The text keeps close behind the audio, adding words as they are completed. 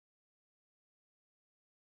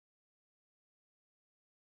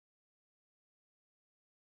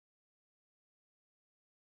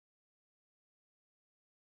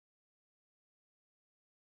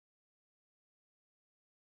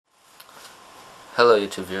Hello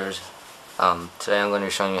YouTube viewers. Today I'm going to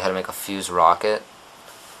be showing you how to make a fuse rocket.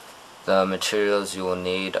 The materials you will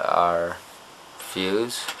need are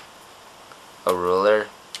fuse, a ruler,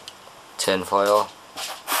 tin foil,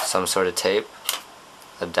 some sort of tape,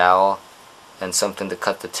 a dowel, and something to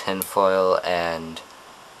cut the tin foil and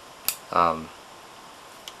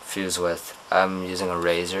fuse with. I'm using a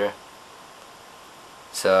razor.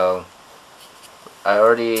 So I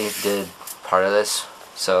already did part of this.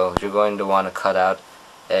 So you're going to want to cut out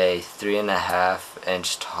a 3.5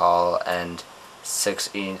 inch tall and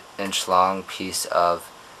 6-inch long piece of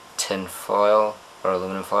tin foil or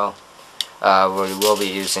aluminum foil. We will be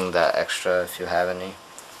using that extra, if you have any,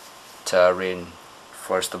 to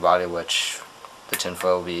reinforce the body, which the tin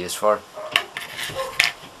foil will be used for.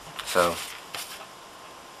 So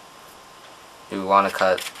you then want to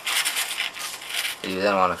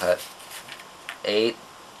cut 8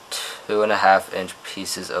 2.5-inch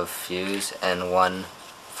pieces of fuse and 1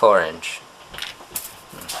 4-inch.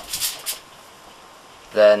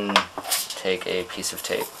 Then take a piece of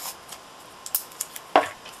tape.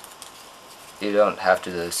 You don't have to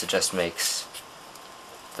do this, it just makes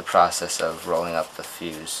the process of rolling up the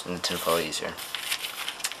fuse in the tin foil easier.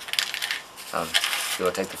 You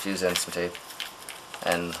will take the fuse and some tape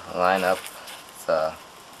and line up the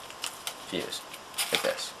fuse like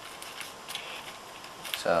this.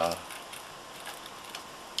 So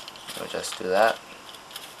we'll just do that.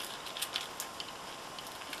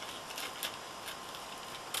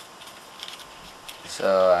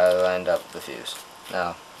 So I lined up the fuse.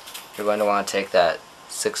 Now you're going to want to take that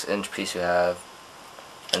 6-inch piece you have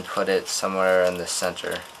and put it somewhere in the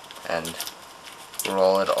center and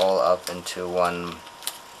roll it all up into one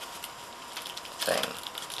thing.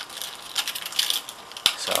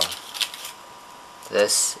 So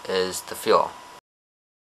this is the fuel.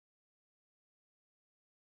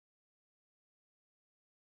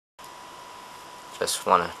 Just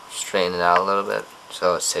want to straighten it out a little bit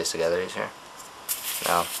so it stays together easier.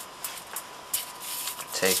 Now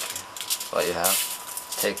take what you have,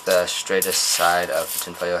 take the straightest side of the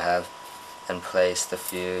tin foil you have and place the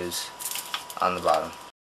fuse on the bottom.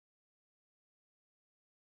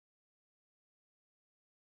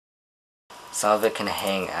 Some of it can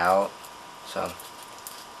hang out, so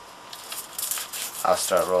I'll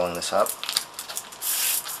start rolling this up.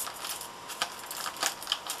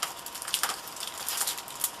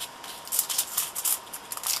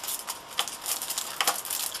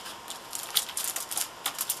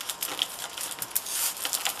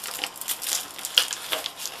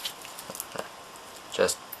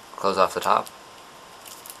 Just close off the top,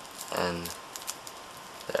 and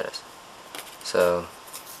there it is. So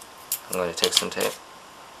I'm going to take some tape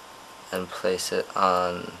and place it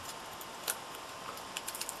on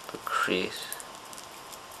the crease.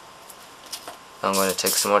 I'm going to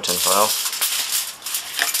take some more tin foil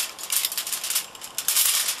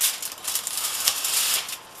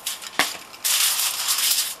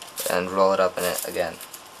and roll it up in it again.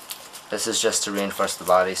 This is just to reinforce the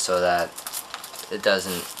body so that it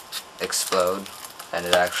doesn't explode and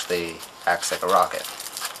it actually acts like a rocket.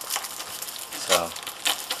 So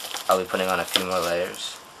I'll be putting on a few more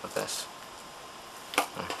layers of this.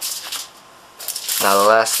 Now the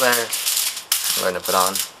last layer I'm going to put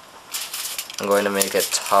on, I'm going to make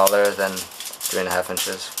it taller than 3.5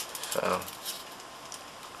 inches. So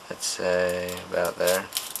let's say about there.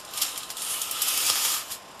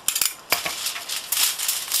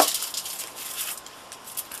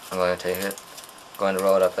 I'm going to take it, going to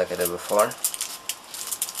roll it up like I did before.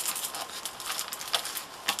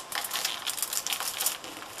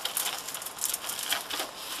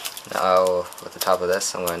 Now with the top of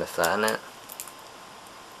this, I'm going to flatten it,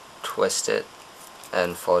 twist it,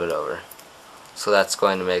 and fold it over. So that's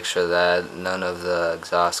going to make sure that none of the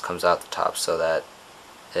exhaust comes out the top, so that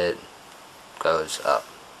it goes up,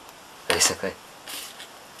 basically.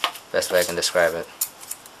 Best way I can describe it.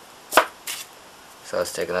 So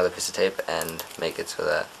let's take another piece of tape and make it so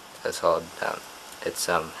that it's held down. It's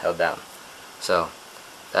held down. So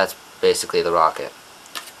that's basically the rocket.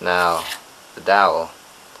 Now the dowel,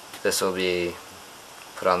 this will be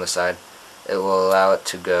put on the side. It will allow it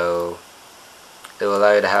to go. It will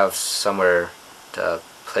allow you to have somewhere to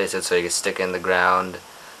place it so you can stick it in the ground,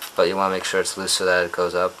 but you want to make sure it's loose so that it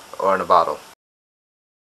goes up, or in a bottle.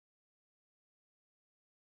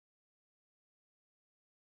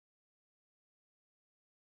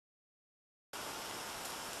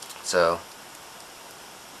 So,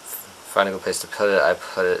 finding a place to put it, I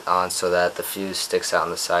put it on so that the fuse sticks out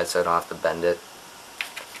on the side so I don't have to bend it.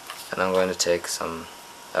 And I'm going to take some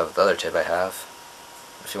of the other tape I have.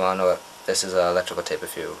 If you want to know what, this is electrical tape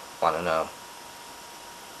if you want to know.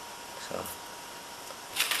 So I'm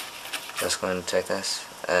just going to take this,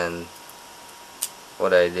 and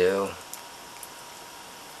what I do,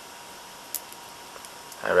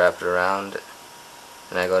 I wrap it around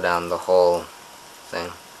and I go down the whole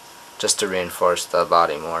thing just to reinforce the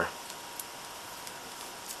body more,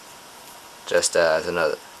 just as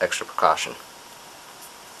another extra precaution.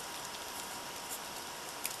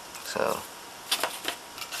 So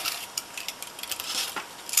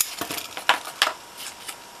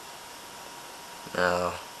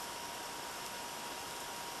now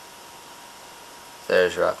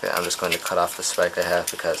there's rocket. I'm just going to cut off the spike I have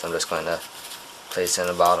because I'm just going to place it in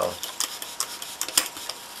a bottle.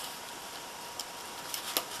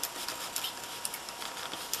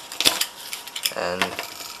 And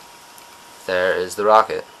there is the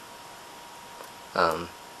rocket.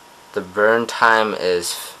 The burn time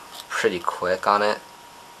is pretty quick on it.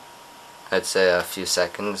 I'd say a few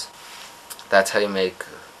seconds. That's how you make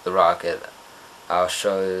the rocket. I'll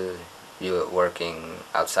show you it working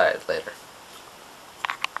outside later.